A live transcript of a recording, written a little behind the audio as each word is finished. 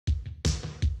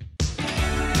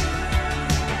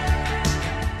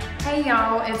Hey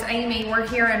y'all, it's Amy. We're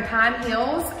here in Pine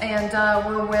Hills and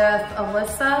we're with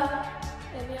Alyssa.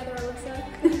 And the other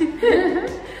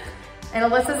Alyssa. And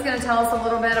Alyssa's gonna tell us a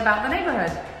little bit about the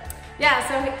neighborhood. Yeah,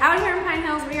 so out here in Pine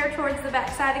Hills, we are towards the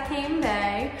backside of Cane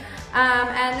Bay.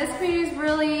 And this community is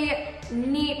really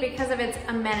neat because of its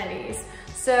amenities.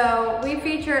 So we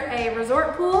feature a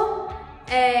resort pool,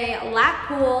 a lap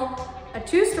pool, a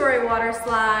 2-story water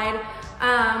slide,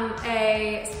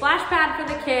 a splash pad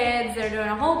for the kids. They're doing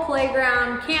a whole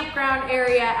playground, campground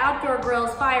area, outdoor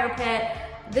grills, fire pit.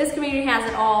 This community has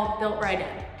it all built right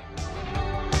in.